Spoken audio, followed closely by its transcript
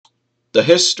the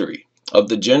history of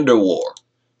the gender war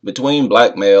between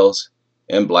black males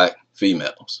and black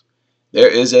females. There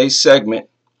is a segment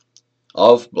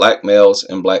of black males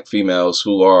and black females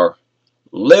who are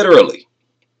literally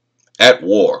at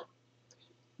war.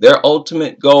 Their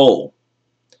ultimate goal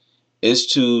is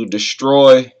to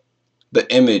destroy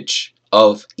the image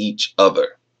of each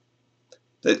other.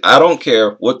 I don't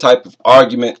care what type of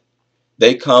argument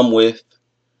they come with,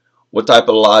 what type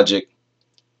of logic.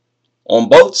 On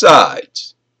both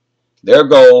sides, their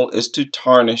goal is to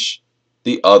tarnish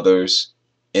the other's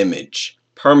image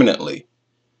permanently,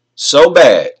 so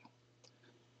bad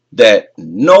that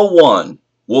no one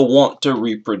will want to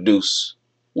reproduce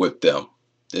with them.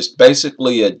 It's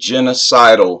basically a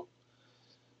genocidal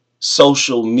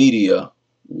social media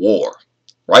war,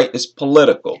 right? It's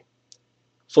political,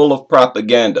 full of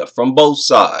propaganda from both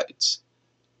sides,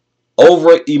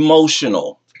 over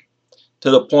emotional to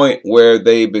the point where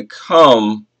they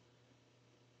become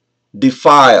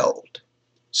defiled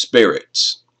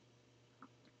spirits.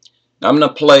 Now I'm going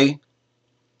to play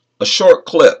a short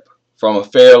clip from a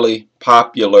fairly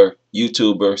popular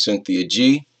YouTuber, Cynthia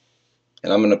G,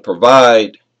 and I'm going to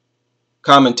provide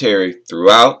commentary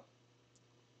throughout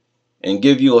and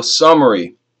give you a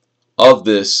summary of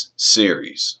this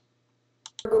series.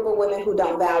 Group of women who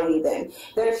don't value them.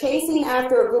 They're chasing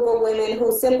after a group of women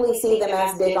who simply see them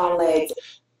as dick on legs.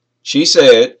 She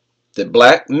said that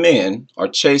black men are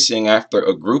chasing after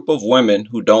a group of women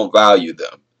who don't value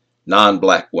them,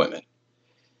 non-black women.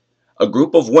 A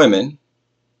group of women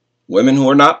who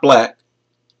are not black,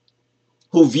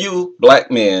 who view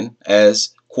black men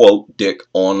as, quote, dick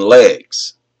on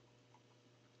legs.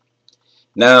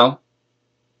 Now,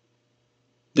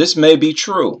 this may be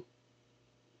true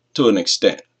to an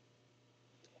extent.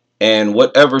 And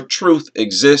whatever truth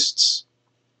exists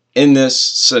in this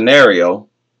scenario,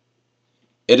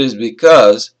 it is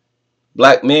because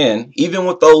black men, even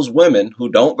with those women who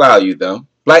don't value them,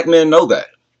 black men know that.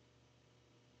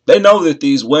 They know that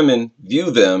these women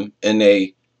view them in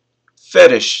a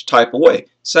fetish type of way.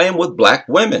 Same with black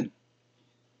women.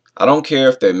 I don't care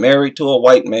if they're married to a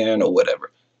white man or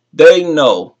whatever. They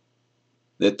know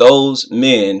that those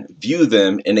men view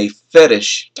them in a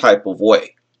fetish type of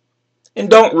way and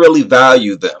don't really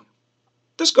value them.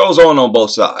 This goes on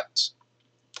both sides.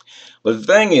 But the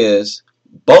thing is,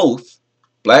 both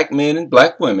black men and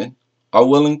black women are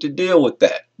willing to deal with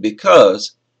that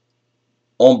because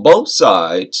on both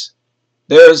sides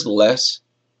there's less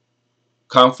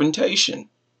confrontation.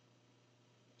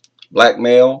 Black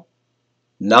male,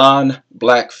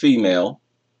 non-black female,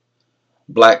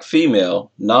 black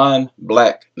female,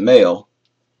 non-black male,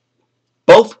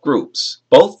 both groups,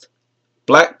 both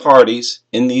black parties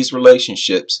in these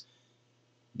relationships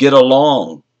get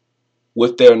along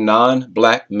with their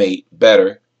non-black mate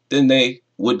better than they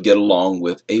would get along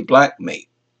with a black mate.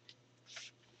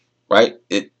 Right?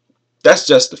 That's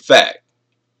just a fact.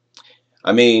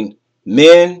 I mean,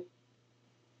 men,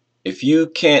 if you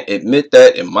can't admit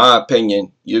that, in my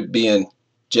opinion, you're being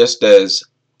just as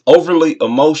overly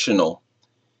emotional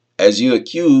as you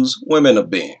accuse women of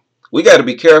being. We got to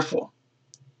be careful.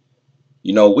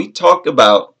 You know, we talk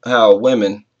about how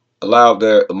women allow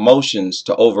their emotions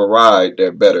to override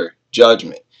their better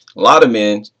judgment. A lot of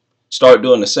men start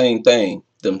doing the same thing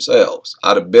themselves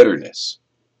out of bitterness.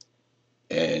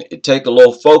 And it takes a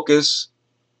little focus,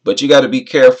 but you got to be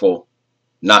careful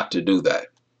not to do that.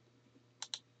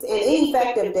 And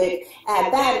ineffective dick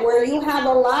at that, where you have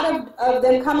a lot of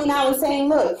them coming out and saying,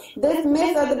 look, this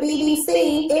myth of the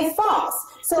BDC is false.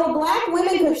 So black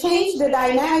women could change the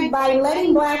dynamic by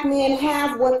letting black men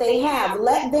have what they have.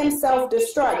 Let them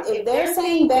self-destruct. If they're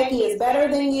saying Becky is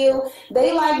better than you,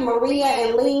 they like Maria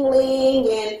and Ling Ling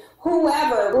and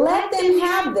whoever, let them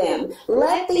have them.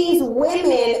 Let these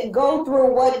women go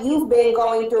through what you've been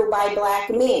going through by black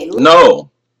men.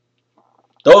 No,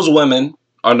 those women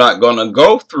are not going to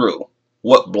go through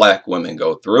what black women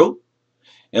go through,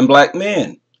 and black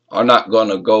men are not going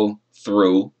to go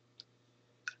through.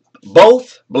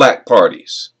 Both black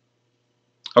parties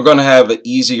are going to have an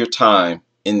easier time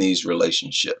in these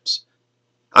relationships.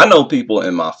 I know people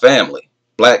in my family,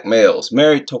 black males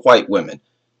married to white women.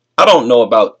 I don't know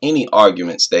about any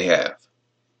arguments they have.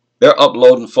 They're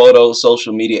uploading photos,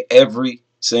 social media every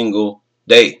single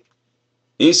day.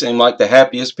 These seem like the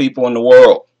happiest people in the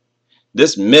world.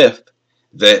 This myth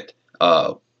that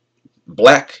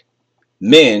black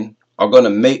men are going to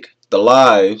make the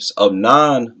lives of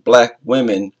non-black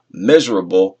women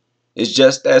miserable is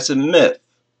just as a myth.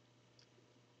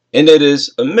 And it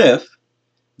is a myth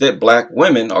that black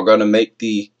women are going to make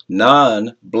the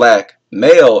non-black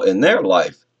male in their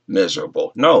life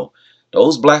miserable. No,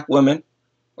 those black women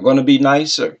are going to be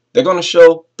nicer. They're going to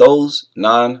show those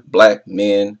non-black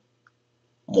men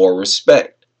more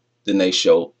respect than they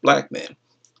show black men.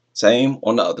 Same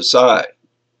on the other side.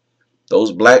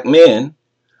 Those black men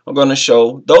are going to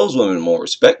show those women more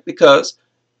respect because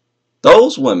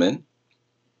those women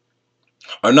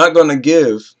are not going to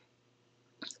give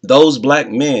those black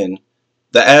men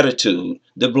the attitude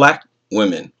that black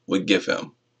women would give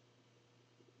him.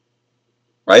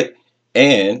 Right?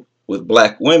 And with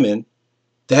black women,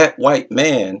 that white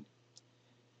man,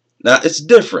 now it's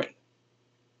different.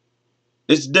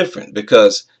 It's different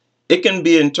because it can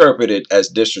be interpreted as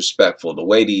disrespectful the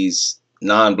way these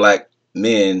non-black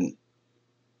men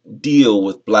deal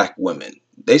with black women.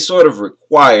 They sort of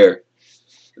require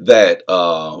that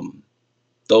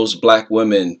those black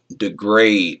women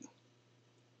degrade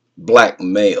black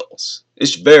males.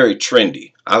 It's very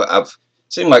trendy. I've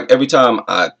seen like every time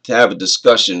I have a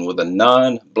discussion with a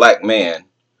non-black man,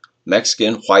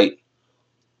 Mexican, white,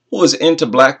 who is into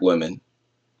black women,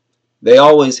 they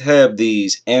always have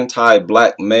these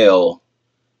anti-black male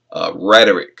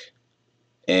rhetoric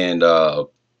and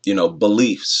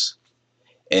beliefs,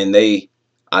 and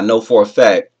I know for a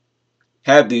fact,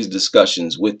 have these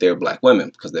discussions with their black women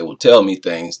because they will tell me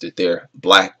things that their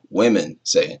black women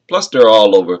say. Plus, they're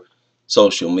all over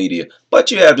social media. But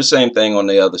you have the same thing on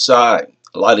the other side.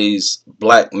 A lot of these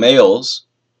black males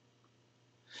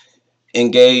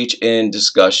engage in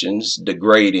discussions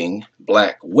degrading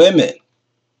black women.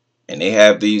 And they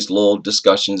have these little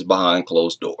discussions behind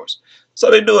closed doors. So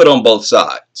they do it on both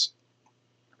sides.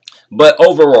 But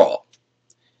overall,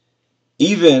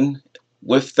 even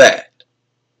with that,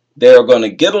 they're going to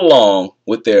get along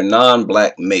with their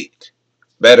non-black mate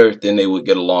better than they would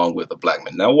get along with a black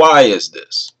man. Now, why is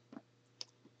this?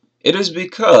 It is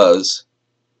because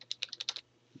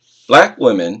black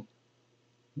women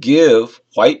give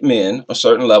white men a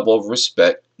certain level of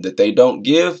respect that they don't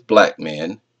give black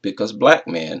men because black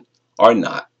men are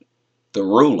not the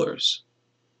rulers.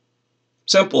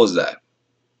 Simple as that.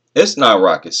 It's not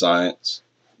rocket science.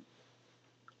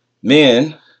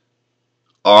 Men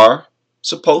are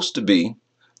supposed to be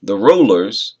the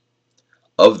rulers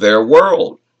of their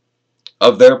world,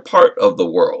 of their part of the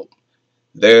world.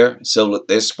 They're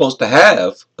supposed to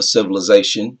have a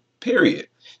civilization, period.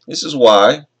 This is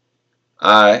why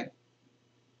I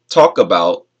talk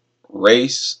about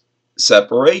race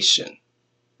separation.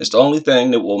 It's the only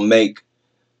thing that will make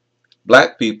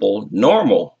black people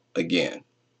normal again.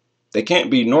 They can't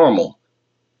be normal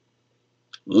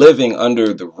living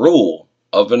under the rule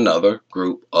of another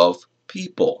group of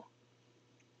people.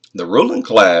 The ruling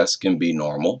class can be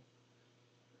normal.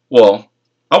 Well,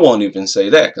 I won't even say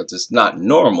that because it's not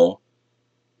normal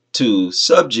to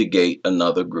subjugate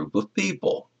another group of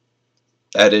people.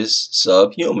 That is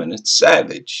subhuman. It's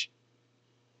savage.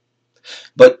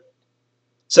 But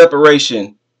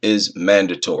separation is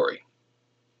mandatory.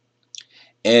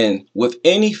 And with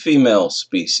any female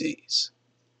species,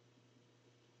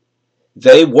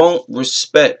 they won't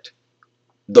respect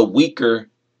the weaker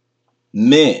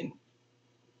men,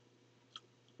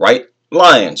 right?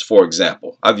 Lions, for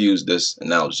example. I've used this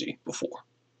analogy before.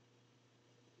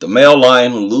 The male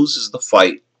lion who loses the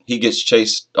fight, he gets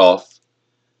chased off,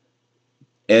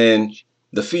 and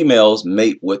the females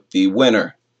mate with the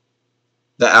winner,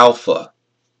 the alpha,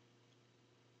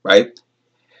 right?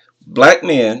 Black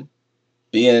men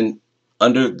being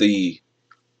under the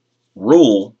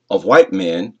rule of white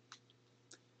men,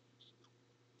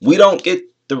 we don't get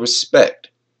the respect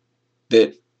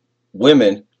that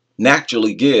women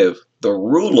naturally give the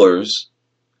rulers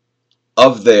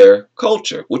of their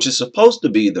culture, which is supposed to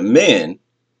be the men,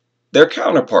 their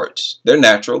counterparts, their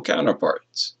natural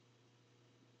counterparts.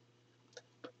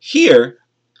 Here,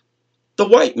 the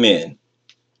white men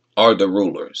are the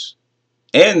rulers,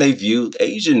 and they view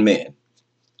Asian men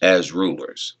as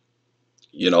rulers,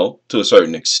 to a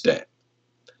certain extent.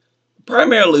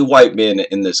 Primarily white men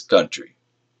in this country.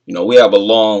 We have a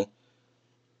long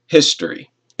history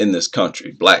in this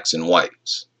country, blacks and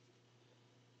whites.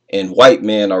 And white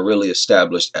men are really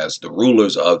established as the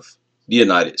rulers of the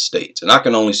United States. And I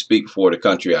can only speak for the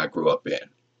country I grew up in.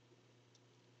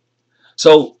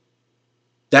 So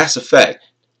that's a fact.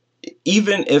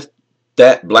 Even if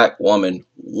that black woman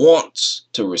wants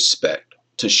to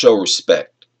show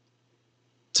respect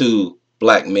to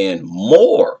black men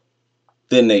more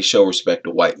than they show respect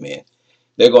to white men,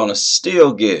 they're going to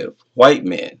still give white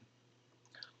men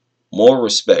more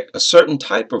respect, a certain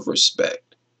type of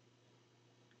respect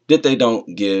that they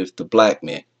don't give the black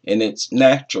men. And it's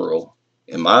natural,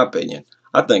 in my opinion.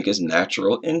 I think it's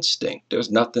natural instinct.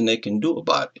 There's nothing they can do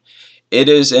about it. It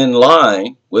is in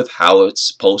line with how it's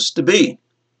supposed to be.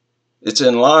 It's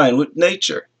in line with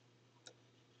nature,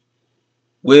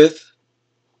 with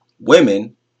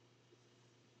women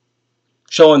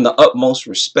showing the utmost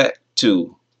respect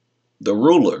to the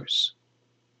rulers,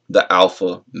 the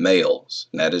alpha males.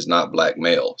 And that is not black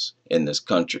males in this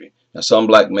country. Now, some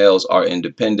black males are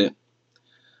independent.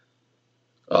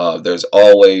 There's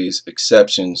always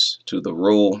exceptions to the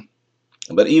rule.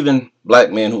 But even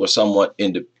black men who are somewhat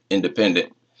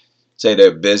independent, say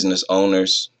they're business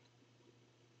owners,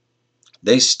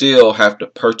 they still have to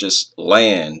purchase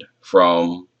land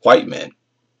from white men.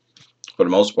 For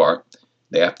the most part,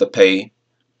 they have to pay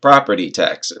property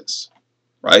taxes,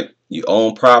 right? You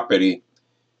own property,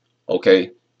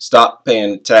 okay, stop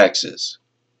paying the taxes.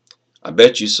 I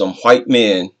bet you some white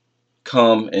men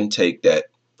come and take that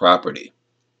property.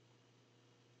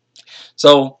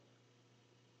 So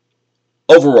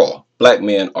overall, black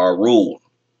men are ruled,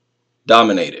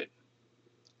 dominated,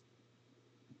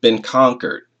 been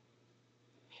conquered.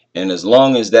 And as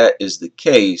long as that is the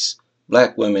case,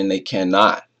 black women, they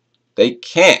can't,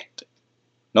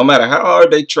 no matter how hard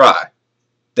they try,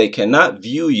 they cannot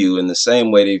view you in the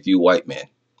same way they view white men.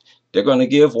 They're going to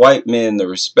give white men the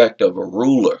respect of a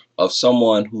ruler, of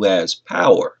someone who has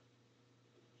power.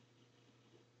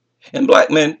 And black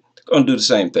men, they're going to do the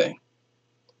same thing.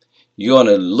 You're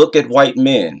going to look at white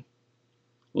men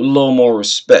with a little more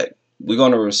respect. We're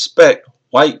going to respect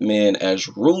white men as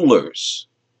rulers.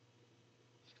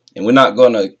 And we're not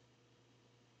going to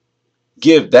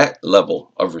give that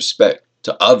level of respect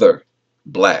to other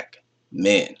black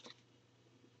men.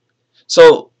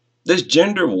 So this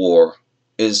gender war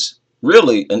is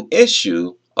really an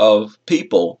issue of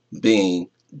people being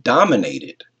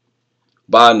dominated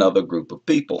by another group of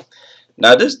people.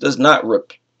 Now, this does not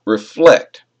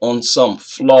reflect on some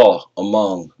flaw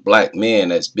among black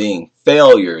men as being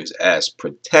failures as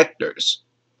protectors,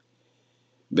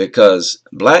 because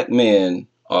black men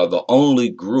are the only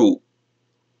group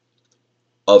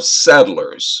of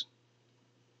settlers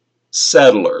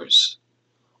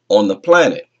on the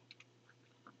planet.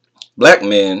 Black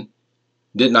men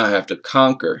did not have to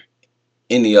conquer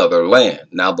any other land.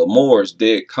 Now, the Moors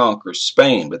did conquer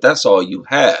Spain, but that's all you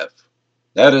have.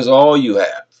 That is all you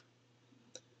have,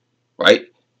 right?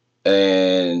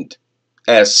 And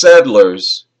as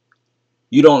settlers,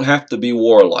 you don't have to be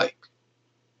warlike.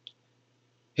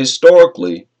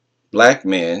 Historically, black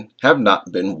men have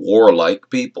not been warlike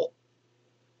people.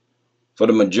 For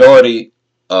the majority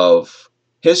of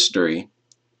history,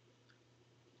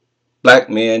 black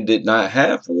men did not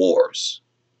have wars.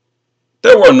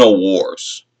 There were no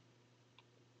wars.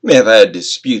 May have had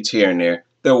disputes here and there.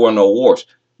 There were no wars.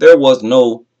 There was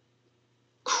no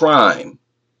crime.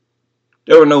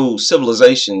 There were no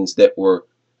civilizations that were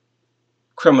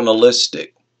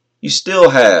criminalistic. You still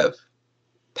have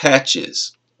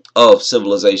patches of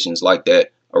civilizations like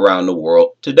that around the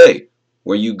world today,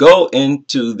 where you go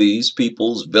into these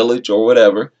people's village or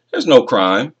whatever, there's no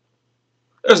crime,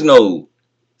 there's no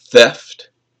theft,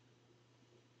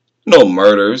 no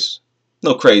murders,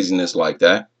 no craziness like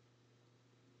that.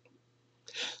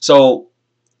 So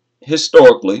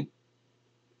historically,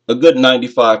 a good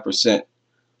 95%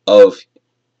 of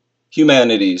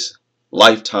humanity's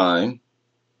lifetime,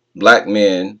 black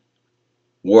men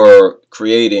were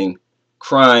creating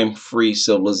crime-free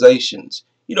civilizations.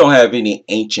 You don't have any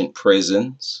ancient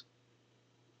prisons.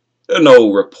 There are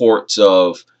no reports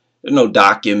of, there are no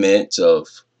documents of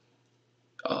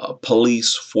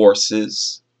police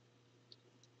forces.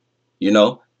 You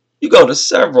know, you go to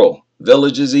several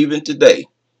villages even today.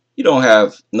 You don't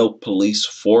have no police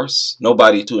force,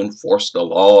 nobody to enforce the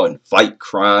law and fight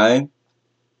crime.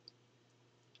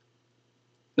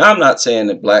 Now, I'm not saying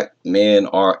that black men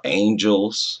are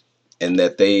angels and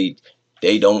that they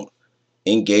don't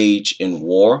engage in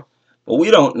war, but we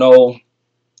don't know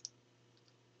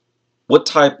what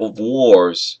type of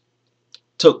wars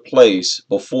took place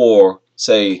before,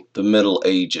 say, the Middle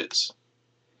Ages.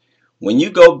 When you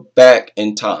go back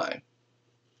in time,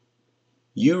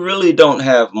 you really don't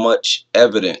have much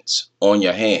evidence on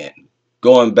your hand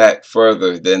going back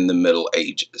further than the Middle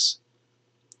Ages,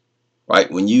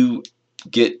 right? When you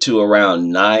get to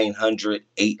around 900,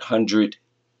 800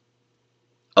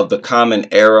 of the Common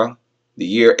Era, the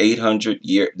year 800,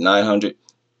 year 900,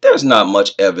 there's not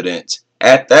much evidence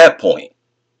at that point.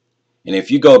 And if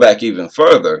you go back even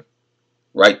further,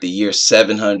 right, the year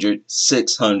 700,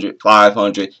 600,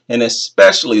 500, and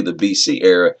especially the BC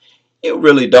era, you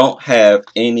really don't have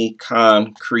any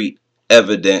concrete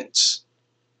evidence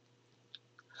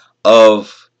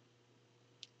of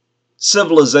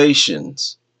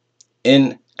civilizations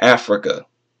in Africa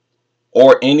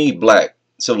or any black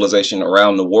civilization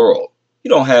around the world You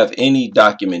don't have any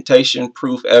documentation,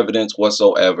 proof, evidence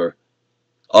whatsoever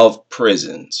of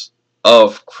prisons,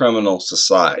 of criminal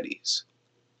societies,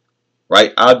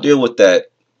 right? I'll deal with that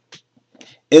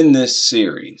in this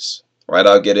series, right?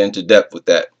 I'll get into depth with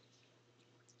that.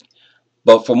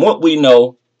 But from what we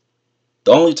know,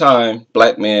 the only time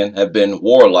black men have been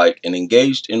warlike and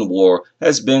engaged in war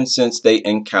has been since they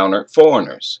encountered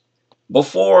foreigners.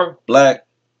 Before black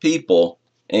people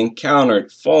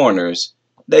encountered foreigners,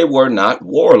 they were not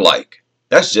warlike.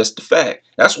 That's just the fact.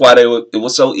 That's why it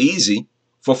was so easy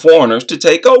for foreigners to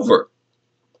take over.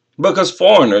 Because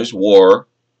foreigners were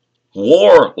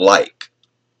warlike.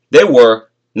 They were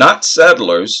not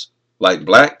settlers like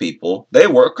black people. They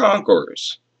were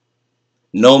conquerors.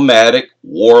 Nomadic,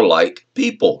 warlike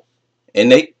people. And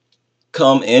they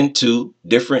come into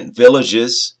different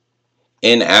villages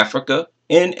in Africa,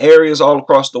 in areas all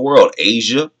across the world,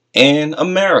 Asia and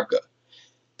America.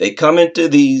 They come into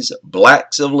these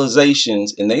black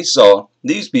civilizations and they saw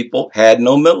these people had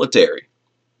no military.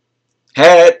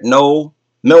 And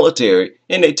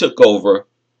they took over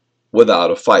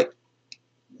without a fight.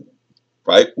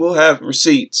 Right? We'll have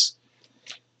receipts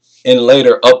in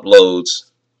later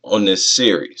uploads on this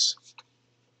series.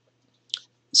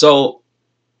 So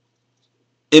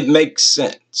it makes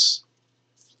sense.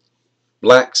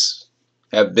 Blacks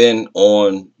have been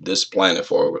on this planet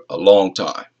for a long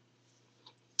time.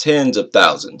 Tens of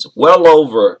thousands, well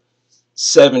over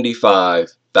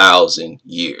 75,000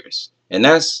 years. And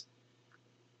that's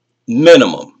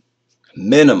minimum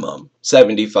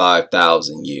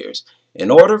 75,000 years. In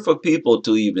order for people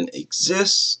to even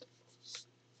exist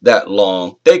that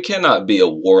long, they cannot be a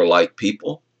warlike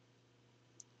people.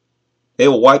 They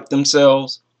will wipe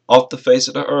themselves off the face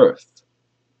of the earth.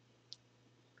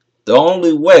 The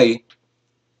only way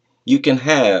you can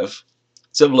have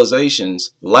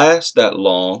civilizations last that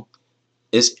long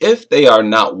is if they are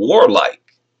not warlike.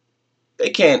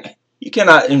 You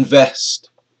cannot invest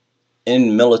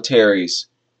in militaries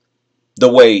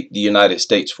the way the United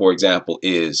States, for example,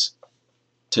 is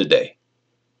today.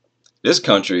 This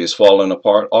country is falling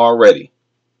apart already.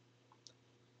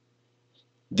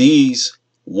 These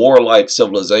warlike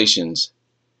civilizations,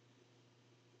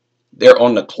 they're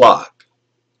on the clock,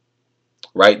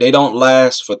 right? They don't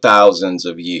last for thousands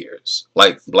of years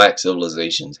like black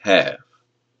civilizations have.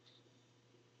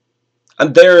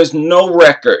 And there is no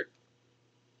record,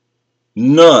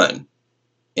 none,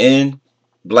 in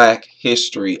black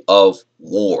history of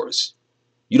wars.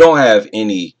 You don't have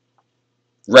any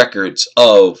records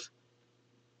of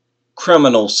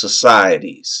criminal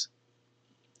societies,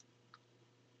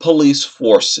 police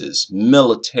forces,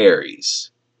 militaries.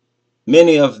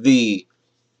 Many of the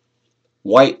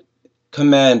white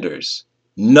commanders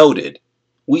noted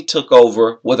we took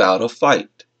over without a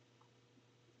fight.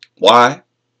 Why?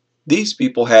 These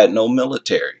people had no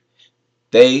military.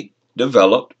 They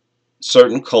developed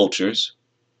certain cultures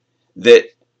that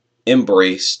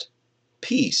embraced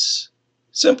peace.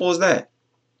 Simple as that.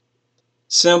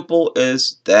 Simple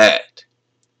as that.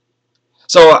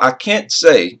 So I can't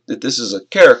say that this is a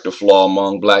character flaw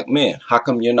among black men. How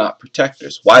come you're not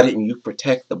protectors? Why didn't you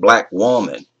protect the black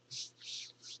woman?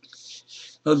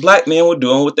 The black men were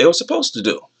doing what they were supposed to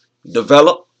do.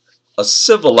 Develop a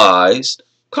civilized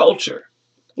culture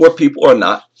where people are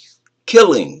not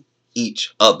killing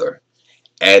each other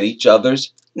at each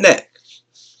other's neck,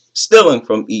 stealing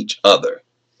from each other,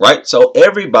 right? So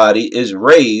everybody is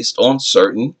raised on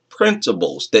certain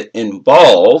principles that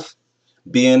involve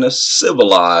being a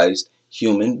civilized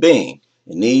human being.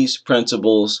 And these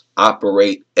principles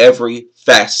operate every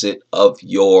facet of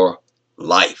your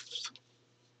life.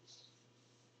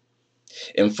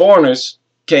 And foreigners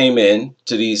came in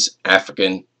to these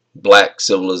African black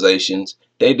civilizations.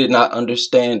 They did not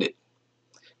understand it.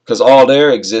 Because all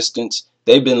their existence,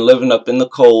 they've been living up in the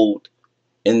cold,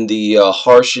 in the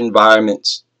harsh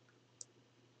environments,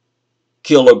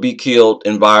 kill or be killed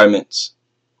environments.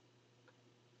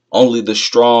 Only the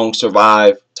strong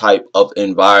survive type of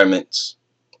environments.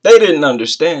 They didn't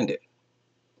understand it,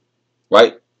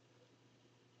 right?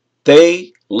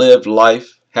 They lived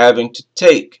life having to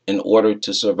take in order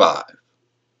to survive.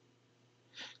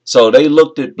 So they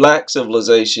looked at black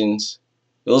civilizations.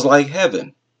 It was like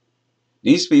heaven.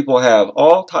 These people have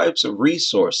all types of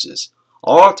resources,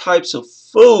 all types of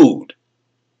food.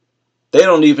 They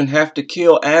don't even have to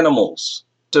kill animals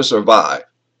to survive.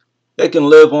 They can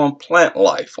live on plant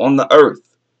life, on the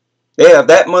earth. They have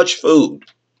that much food.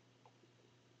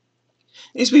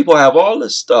 These people have all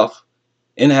this stuff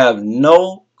and have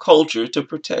no culture to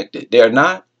protect it. They're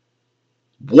not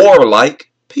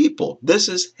warlike people. This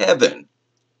is heaven.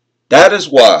 That is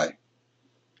why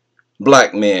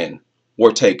black men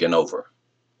were taken over,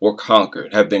 were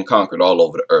conquered, have been conquered all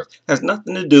over the earth. It has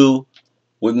nothing to do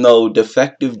with no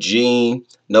defective gene,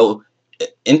 no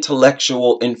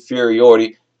intellectual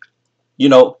inferiority. You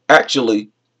know, actually,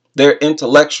 their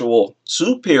intellectual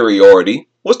superiority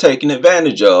was taken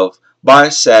advantage of by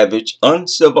savage,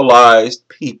 uncivilized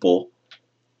people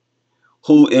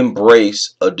who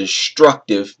embrace a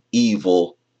destructive,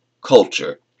 evil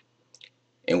culture.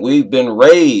 And we've been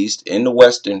raised in the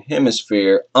Western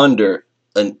Hemisphere under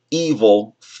an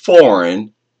evil,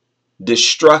 foreign,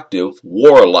 destructive,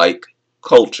 warlike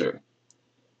culture.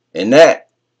 And that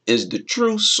is the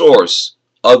true source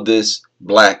of this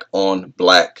black on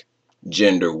black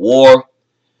gender war.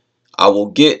 I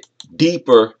will get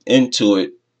deeper into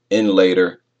it in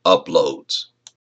later uploads.